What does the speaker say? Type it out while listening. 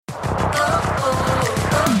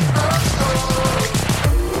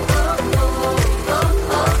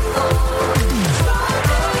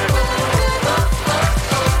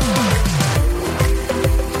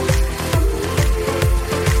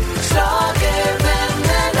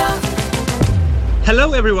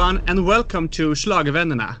Hello everyone and welcome to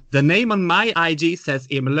Schlagervännerna. The name on my IG says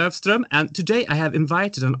Emil Löfström, and today I have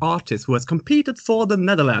invited an artist who has competed for the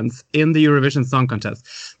Netherlands in the Eurovision Song Contest,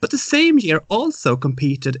 but the same year also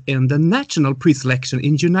competed in the national pre-selection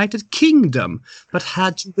in United Kingdom, but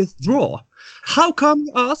had to withdraw. How come,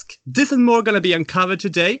 you ask? This and more gonna be uncovered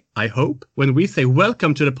today, I hope, when we say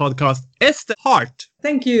welcome to the podcast, Esther Hart.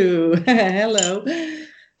 Thank you. Hello.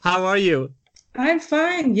 How are you? I'm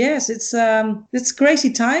fine. Yes, it's crazy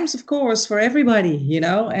times, of course, for everybody, you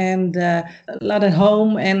know, and a lot at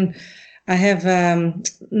home, and I have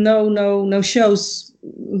no shows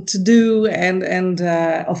to do, and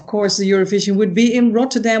of course the Eurovision would be in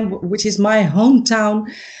Rotterdam, which is my hometown,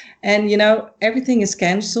 and you know everything is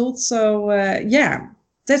cancelled. So yeah,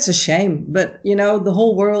 that's a shame. But you know the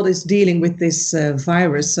whole world is dealing with this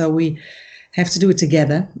virus, so we have to do it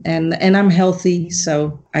together, and I'm healthy,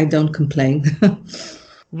 so I don't complain.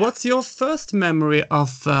 What's your first memory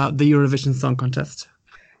of the Eurovision Song Contest?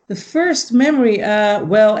 The first memory,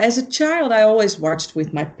 well, as a child, I always watched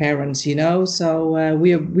with my parents, you know, so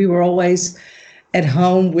we were always at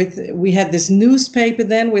home we had this newspaper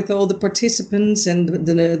then with all the participants and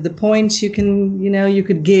the points you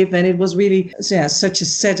could give, and it was really such a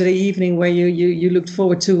Saturday evening where you looked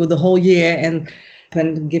forward to the whole year and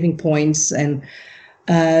giving points, and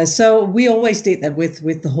so we always did that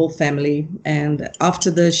with the whole family. And after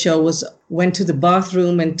the show went to the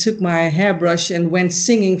bathroom and took my hairbrush and went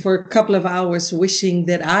singing for a couple of hours, wishing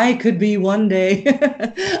that I could be one day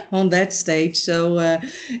on that stage. So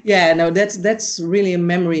that's really a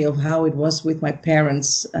memory of how it was with my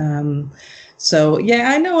parents. So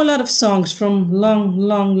yeah, I know a lot of songs from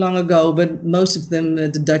long ago, but most of them the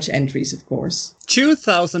Dutch entries, of course.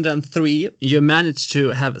 2003, you managed to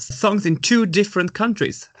have songs in 2 different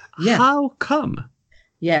countries. Yeah. How come?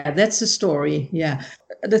 Yeah, that's a story. Yeah.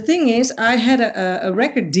 The thing is, I had a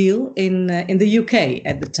record deal in the UK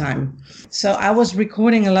at the time. So I was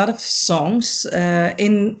recording a lot of songs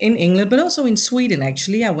in England, but also in Sweden,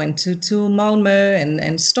 actually. I went to Malmö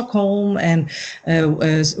and Stockholm and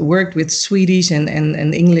worked with Swedish and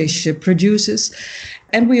English producers.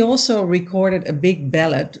 And we also recorded a big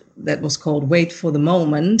ballad that was called Wait for the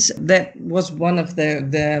Moment. That was one of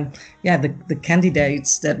the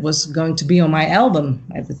candidates that was going to be on my album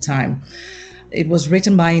at the time. It was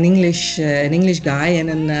written by an English guy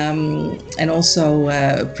and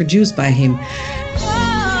also produced by him.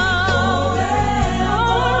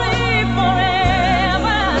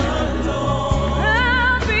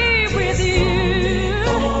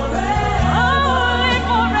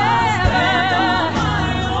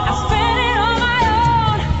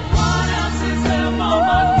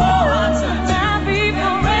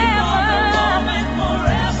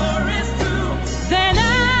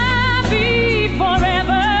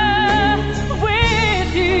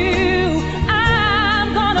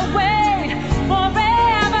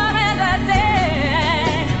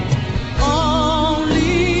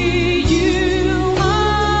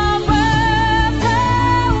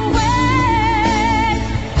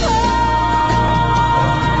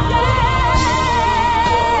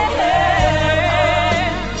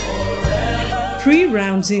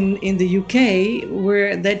 Pre-rounds in the UK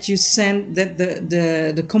were that you sent that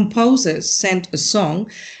the composer sent a song,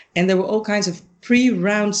 and there were all kinds of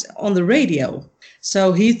pre-rounds on the radio.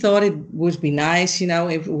 So he thought it would be nice, you know,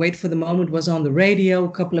 if Wait for the Moment was on the radio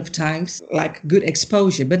a couple of times, like good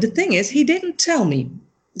exposure. But the thing is, he didn't tell me.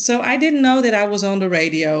 So I didn't know that I was on the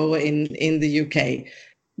radio in the UK,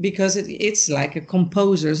 because it's like a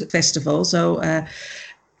composers festival. So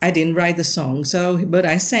I didn't write the song, but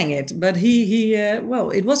I sang it. But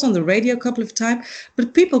it was on the radio a couple of times,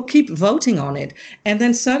 but people keep voting on it. And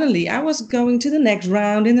then suddenly I was going to the next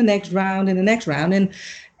round, and the next round, and the next round. And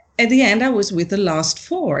at the end, I was with the last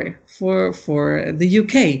 4 for the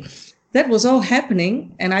UK. That was all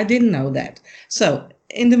happening, and I didn't know that. So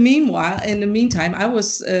in the meantime, I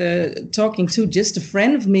was talking to just a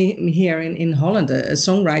friend of me here in Holland, a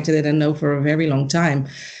songwriter that I know for a very long time.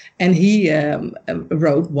 And he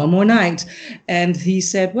wrote One More Night. And he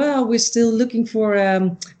said, well, we're still looking for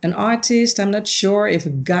an artist. I'm not sure if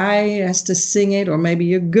a guy has to sing it or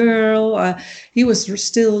maybe a girl. He was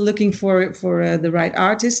still looking for the right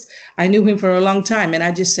artist. I knew him for a long time. And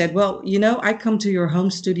I just said, well, you know, I come to your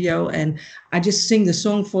home studio and I just sing the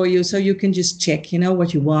song for you. So you can just check, you know,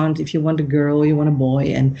 what you want. If you want a girl or you want a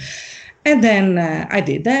boy. And then I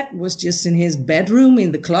did that, was just in his bedroom,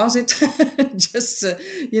 in the closet, just,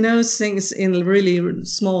 sings in a really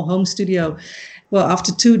small home studio. Well,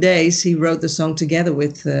 after 2 days, he wrote the song together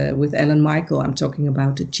with Ellen Michael. I'm talking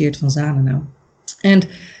about Tjeerd van Zalen now. And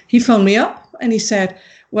he phoned me up and he said,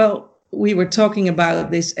 well, we were talking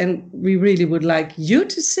about this, and we really would like you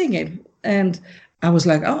to sing it. And I was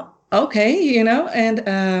like, oh, okay, and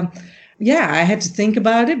yeah, I had to think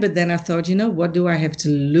about it. But then I thought, what do I have to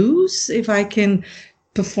lose if I can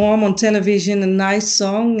perform on television a nice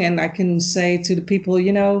song, and I can say to the people,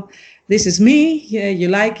 this is me, you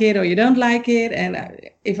like it or you don't like it. And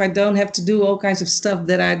if I don't have to do all kinds of stuff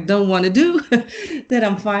that I don't want to do, then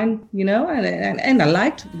I'm fine, and I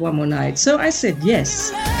liked One More Night. So I said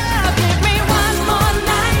yes.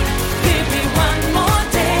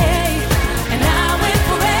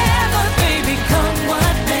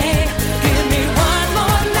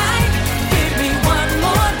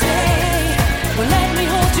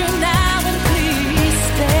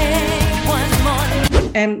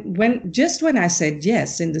 And when I said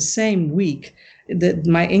yes, in the same week,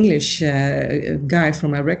 my English guy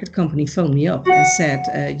from my record company phoned me up and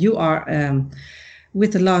said, you are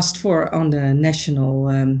with the last 4 on the national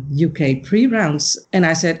UK pre-rounds. And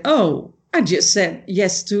I said, oh, I just said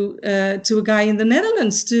yes to a guy in the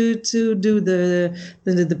Netherlands to do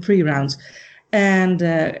the pre-rounds. And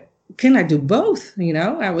can I do both?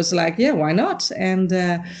 I was like, yeah, why not? And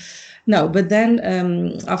no, but then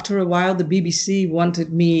after a while, the BBC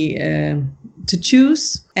wanted me to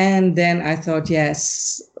choose. And then I thought,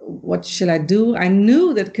 yes, what should I do? I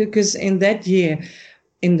knew that because in that year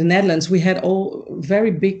in the Netherlands, we had all very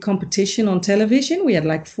big competition on television. We had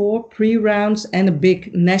like 4 pre-rounds and a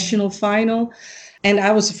big national final. And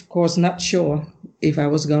I was, of course, not sure if I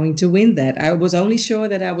was going to win that. I was only sure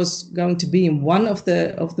that I was going to be in one of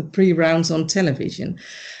the pre-rounds on television.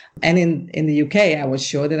 And in the UK, I was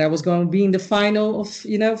sure that I was going to be in the final of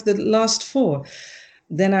the last 4.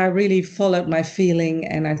 Then I really followed my feeling,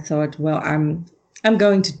 and I thought, well, I'm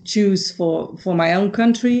going to choose for my own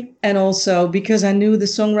country, and also because I knew the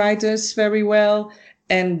songwriters very well,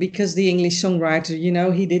 and because the English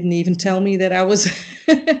songwriter, he didn't even tell me that I was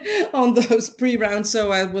on those pre-rounds.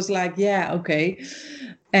 So I was like, yeah, okay.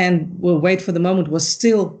 And We'll Wait for the Moment was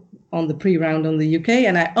still on the pre-round on the UK.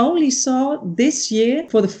 And I only saw this year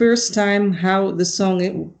for the first time how the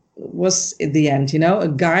song was at the end. A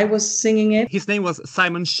guy was singing it. His name was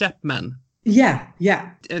Simon Chapman. Yeah.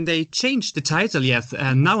 And they changed the title, yes,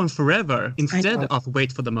 Now and Forever, instead of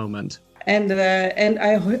Wait for the Moment. And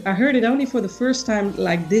I heard it only for the first time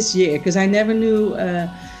like this year, because I never knew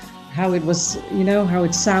how it was, how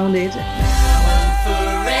it sounded.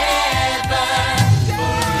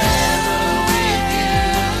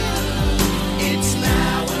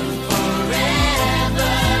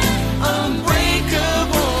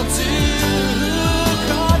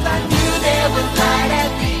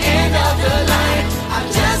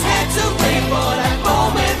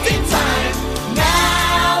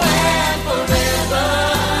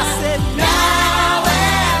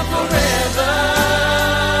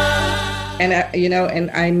 And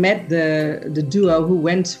I met the duo who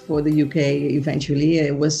went for the UK eventually.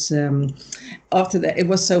 It was after that, it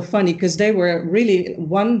was so funny because they were really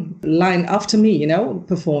one line after me,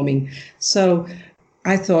 performing. So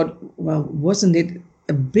I thought, well, wasn't it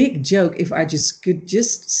a big joke if I could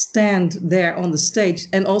stand there on the stage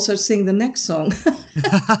and also sing the next song?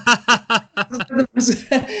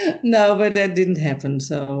 No, but that didn't happen.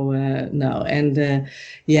 So no. And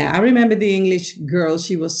I remember the English girl.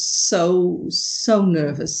 She was so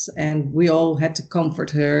nervous, and we all had to comfort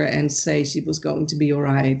her and say she was going to be all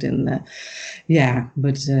right. And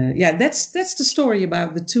that's the story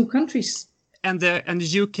about the 2 countries. And the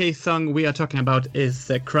UK song we are talking about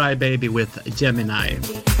is Cry Baby with Gemini.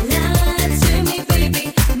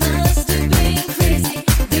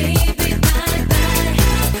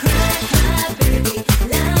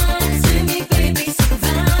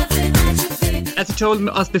 As you told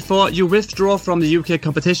us before, you withdraw from the UK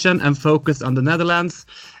competition and focus on the Netherlands.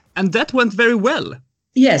 And that went very well.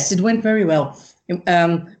 Yes, it went very well.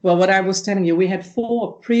 Well, what I was telling you, we had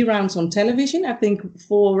 4 pre-rounds on television. I think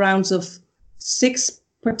 4 rounds of 6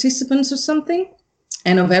 participants or something.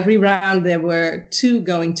 And of every round, there were 2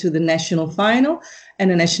 going to the national final. And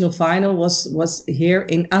the national final was here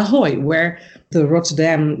in Ahoy, where the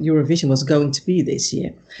Rotterdam Eurovision was going to be this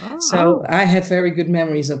year. Oh. So I have very good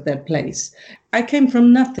memories of that place. I came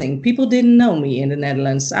from nothing. People didn't know me in the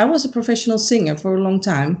Netherlands. I was a professional singer for a long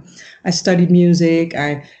time. I studied music.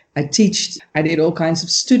 I teached. I did all kinds of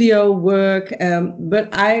studio work. But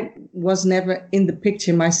I was never in the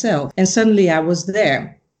picture myself. And suddenly I was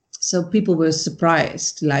there. So people were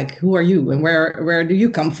surprised, like, who are you? And where do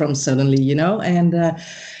you come from suddenly, And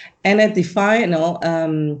at the final,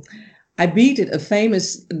 I beat a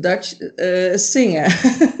famous Dutch singer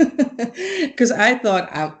because I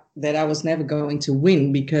thought that I was never going to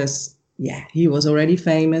win because yeah, he was already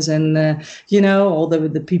famous, and all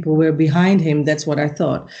the people were behind him. That's what I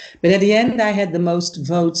thought. But at the end, I had the most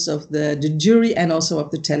votes of the jury and also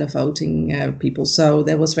of the televoting people. So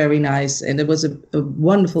that was very nice, and it was a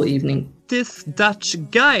wonderful evening. This Dutch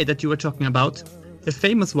guy that you were talking about, the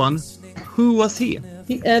famous one, who was he?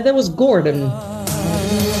 That was Gordon.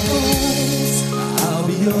 I'll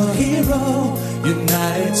be your hero,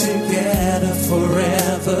 united together,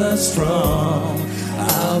 forever strong.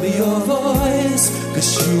 I'll be your voice,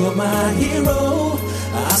 'cause you are my hero.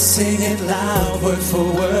 I sing it loud, word for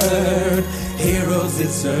word. Heroes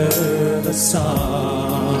deserve a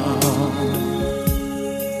song.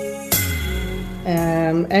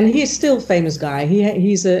 And he is still a famous guy.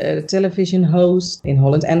 He's a television host in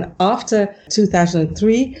Holland. And after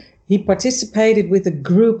 2003, he participated with a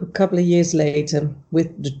group a couple of years later with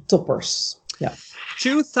the Toppers. Yeah.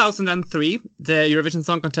 2003, the Eurovision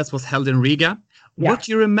Song Contest was held in Riga. Yeah. What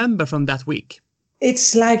do you remember from that week?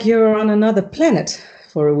 It's like you're on another planet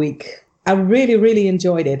for a week. I really, really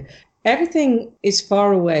enjoyed it. Everything is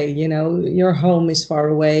far away, your home is far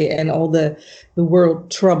away, and all the world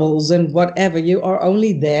troubles and whatever, you are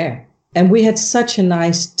only there. And we had such a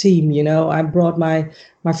nice team, I brought my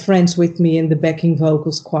friends with me in the backing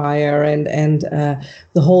vocals choir and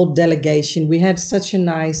the whole delegation. We had such a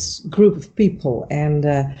nice group of people. And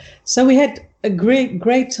so we had a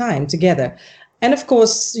great time together. And of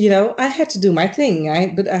course, I had to do my thing,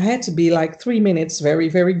 but I had to be like 3 minutes very,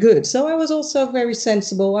 very good. So I was also very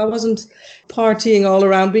sensible. I wasn't partying all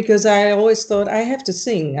around because I always thought I have to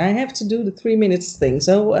sing. I have to do the 3 minutes thing.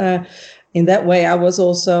 So in that way, I was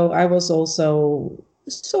also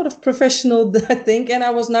sort of professional, I think. And I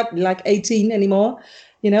was not like 18 anymore.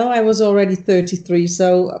 I was already 33.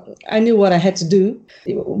 So I knew what I had to do.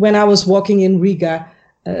 When I was walking in Riga,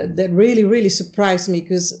 that really, really surprised me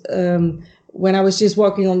because when I was just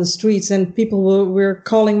walking on the streets and people were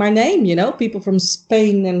calling my name, people from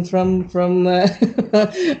Spain and from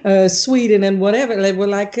Sweden and whatever. They were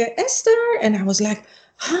like, Esther. And I was like,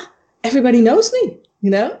 huh? Everybody knows me,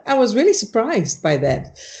 I was really surprised by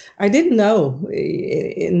that. I didn't know.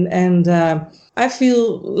 And I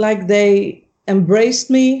feel like they embraced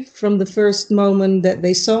me from the first moment that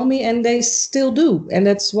they saw me, and they still do. And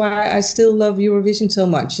that's why I still love Eurovision so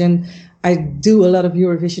much. And I do a lot of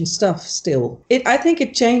Eurovision stuff still. I think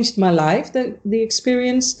it changed my life, the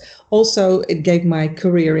experience. Also, it gave my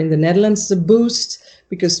career in the Netherlands a boost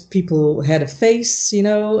because people had a face,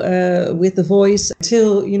 with the voice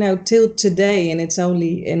till today. And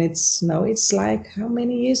it's like, how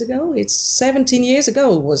many years ago? It's 17 years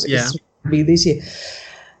ago it's this year.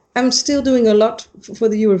 I'm still doing a lot for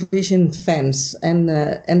the Eurovision fans, and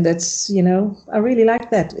that's I really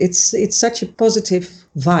like that. It's such a positive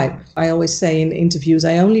vibe. I always say in interviews,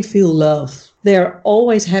 I only feel love. They're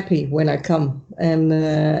always happy when I come, and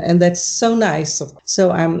that's so nice.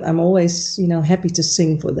 So I'm always happy to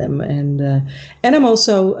sing for them, and I'm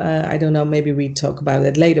also I don't know, maybe we talk about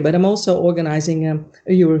that later, but I'm also organizing a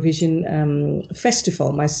Eurovision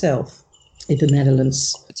festival myself in the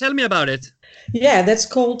Netherlands. Tell me about it. Yeah, that's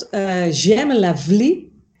called J'aime la Vlie.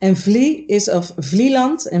 And Vlie is of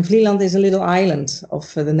Vlieland. And Vlieland is a little island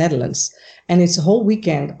of the Netherlands. And it's a whole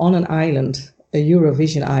weekend on an island. A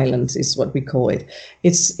Eurovision island is what we call it.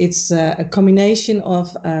 It's a combination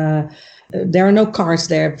of... there are no cars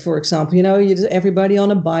there, for example. Everybody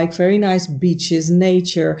on a bike, very nice beaches,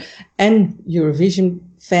 nature, and Eurovision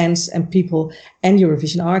fans and people and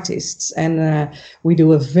Eurovision artists. And we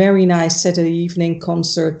do a very nice Saturday evening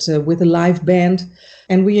concert with a live band.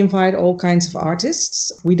 And we invite all kinds of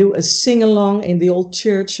artists. We do a sing-along in the old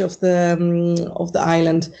church of the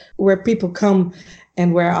island where people come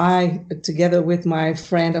and where I, together with my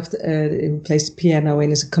friend who plays the piano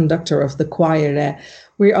and is a conductor of the choir there,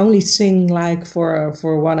 we only sing like for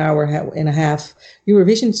 1 hour and a half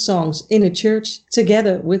Eurovision songs in a church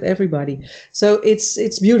together with everybody. So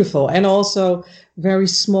it's beautiful. And also very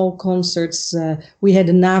small concerts. We had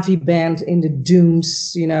a Navi band in the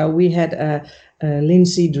dunes. We had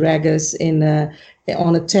Lindsay Draggers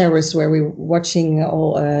on a terrace where we were watching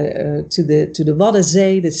all to the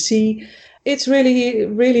Waddenzee, the sea. It's really,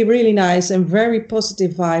 really, really nice and very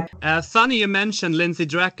positive vibe. Funny you mentioned Lindsay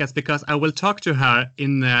Draggers because I will talk to her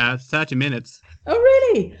in 30 minutes. Oh,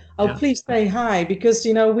 really? Oh, yeah. Please say hi because,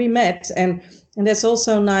 we met and that's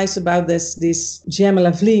also nice about this J'aime la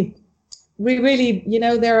Vlie. We really,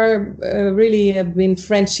 there are really have been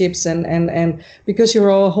friendships and because you're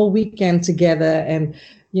all a whole weekend together and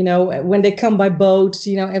you know, when they come by boat,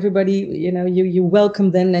 you know, everybody, you know, you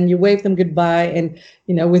welcome them and you wave them goodbye. And,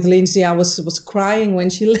 you know, with Lindsay, I was crying when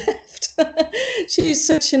she left. She's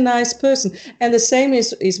such a nice person. And the same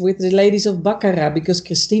is with the ladies of Baccarat, because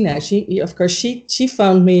Christina, she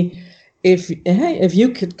found me, if you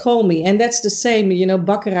could call me. And that's the same, you know,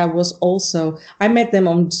 Baccarat was also, I met them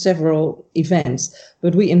on several events,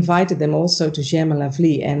 but we invited them also to Germain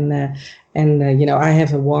Lavely. And you know, I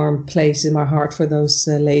have a warm place in my heart for those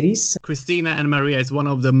ladies. Christina and Maria is one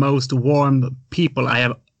of the most warm people I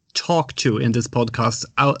have talked to in this podcast.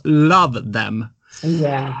 I love them.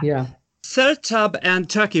 Yeah. Sertab and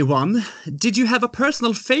Turkey won. Did you have a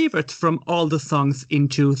personal favorite from all the songs in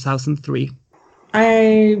 2003?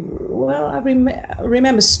 I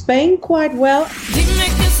remember Spain quite well.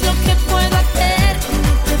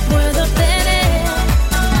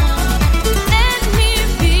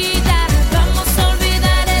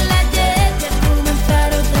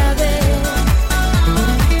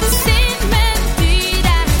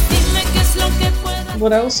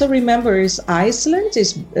 What I also remember is Iceland,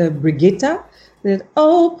 is Brigitta, that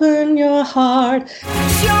open your heart.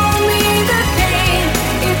 Show me the pain,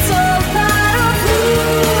 it's all part of who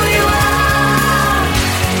you are.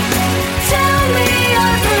 Tell me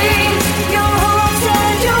your dreams, your hopes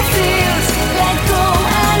and your fears. Let go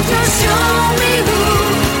and just show me who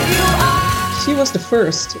you are. She was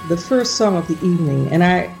the first song of the evening. And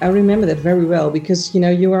I remember that very well because, you know,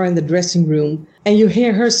 you are in the dressing room and you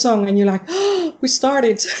hear her song and you're like, oh, we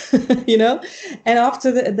started, you know. And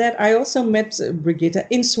after that, I also met Brigitta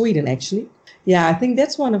in Sweden, actually. Yeah, I think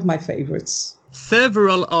that's one of my favorites.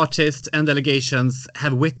 Several artists and delegations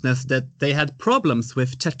have witnessed that they had problems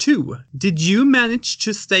with tattoo. Did you manage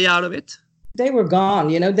to stay out of it? They were gone,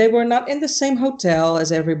 you know. They were not in the same hotel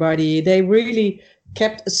as everybody. They really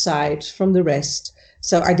kept aside from the rest.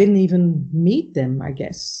 So I didn't even meet them, I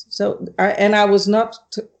guess. So I was not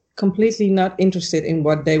completely not interested in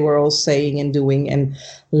what they were all saying and doing and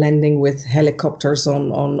landing with helicopters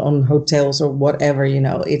on hotels or whatever, you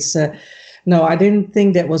know. It's no, I didn't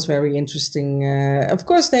think that was very interesting. Of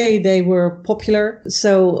course, they were popular.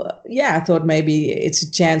 So, yeah, I thought maybe it's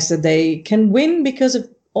a chance that they can win because of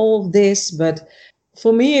all of this. But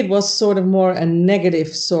for me, it was sort of more a negative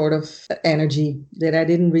sort of energy that I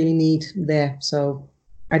didn't really need there. So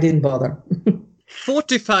I didn't bother.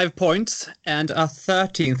 45 points and a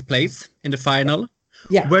 13th place in the final.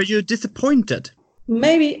 Yeah. Were you disappointed?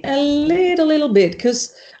 Maybe a little bit,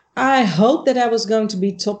 because I hoped that I was going to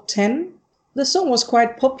be top 10. The song was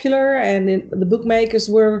quite popular and the bookmakers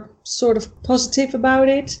were sort of positive about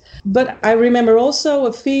it. But I remember also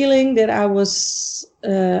a feeling that I was,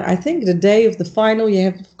 I think the day of the final, you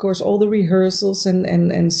have, of course, all the rehearsals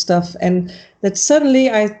and stuff. And that suddenly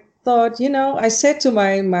I thought, you know, I said to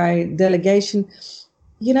my delegation,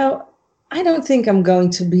 you know, I don't think I'm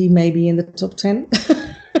going to be maybe in the top 10.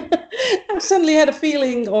 I suddenly had a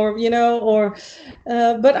feeling,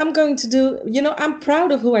 but I'm going to do, you know, I'm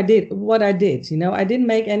proud of what I did. You know, I didn't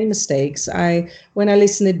make any mistakes. When I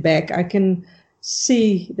listen it back, I can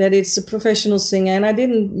see that it's a professional singer and I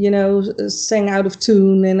didn't, you know, sing out of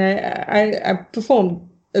tune, and I performed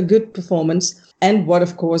a good performance. And what,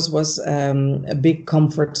 of course, was a big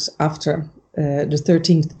comfort after the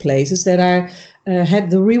 13th place is that I had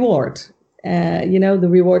the reward, the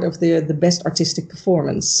reward of the best artistic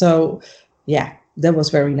performance. So, yeah, that was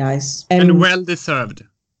very nice. And well deserved.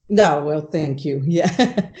 No, well, thank you.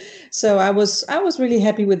 Yeah. So I was really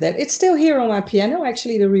happy with that. It's still here on my piano,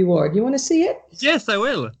 actually, the reward. You want to see it? Yes, I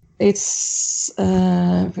will. It's,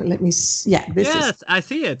 let me see. Yeah, Yes, I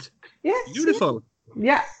see it. Yeah. Beautiful.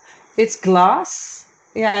 Yeah. It's glass,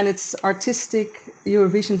 and it's artistic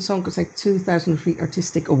Eurovision Song Contest 2003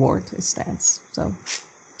 Artistic Award. It stands. So,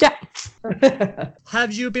 yeah.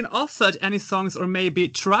 Have you been offered any songs or maybe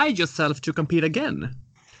tried yourself to compete again?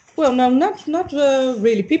 Well, no, not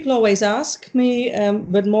really. People always ask me,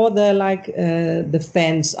 but more the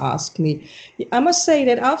fans ask me. I must say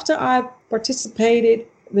that after I participated,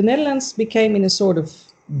 the Netherlands became in a sort of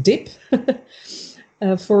dip.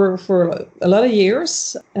 For a lot of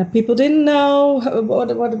years, people didn't know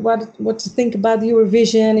what to think about the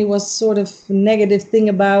Eurovision. It was sort of a negative thing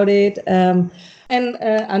about it. And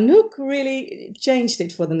Anouk really changed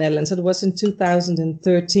it for the Netherlands. It was in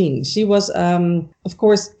 2013. She was, of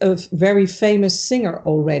course, a very famous singer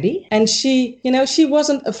already. And she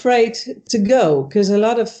wasn't afraid to go, because a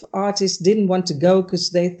lot of artists didn't want to go because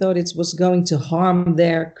they thought it was going to harm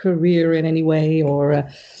their career in any way,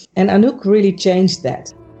 and Anouk really changed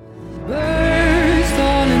that. Birds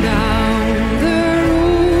falling down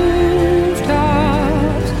the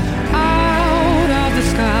rooftops, out of the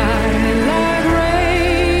sky like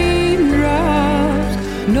rain.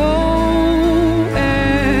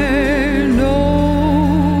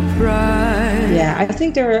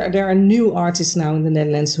 think there are new artists now in the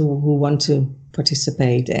Netherlands who want to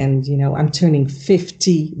participate. And, you know, I'm turning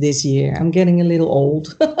 50 this year. I'm getting a little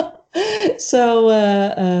old. So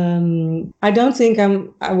I don't think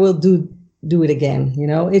I will do it again. You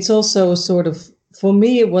know, it's also sort of, for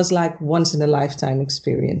me, it was like once in a lifetime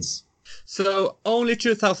experience. So only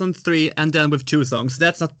 2003 and then with 2 songs.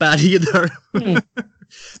 That's not bad either. But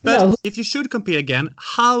No. if you should compete again,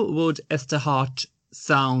 how would Esther Hart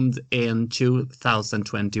sound in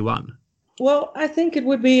 2021? Well, I think it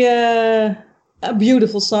would be a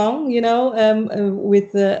beautiful song, you know,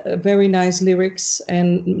 with very nice lyrics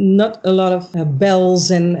and not a lot of bells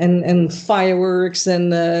and fireworks and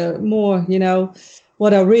more, you know.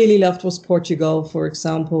 What I really loved was Portugal, for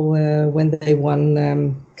example, when they won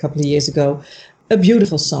a couple of years ago. A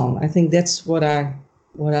beautiful song. I think that's what I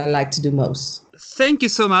like to do most. Thank you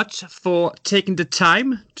so much for taking the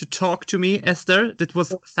time to talk to me, Esther. That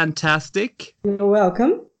was fantastic. You're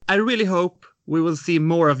welcome. I really hope we will see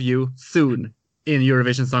more of you soon in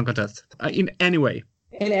Eurovision Song Contest, in any way.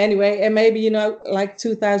 And anyway, and maybe, you know, like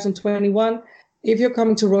 2021, if you're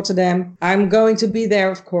coming to Rotterdam, I'm going to be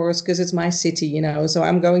there, of course, because it's my city, you know. So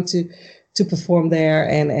I'm going to perform there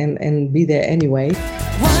and be there anyway.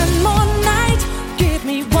 One more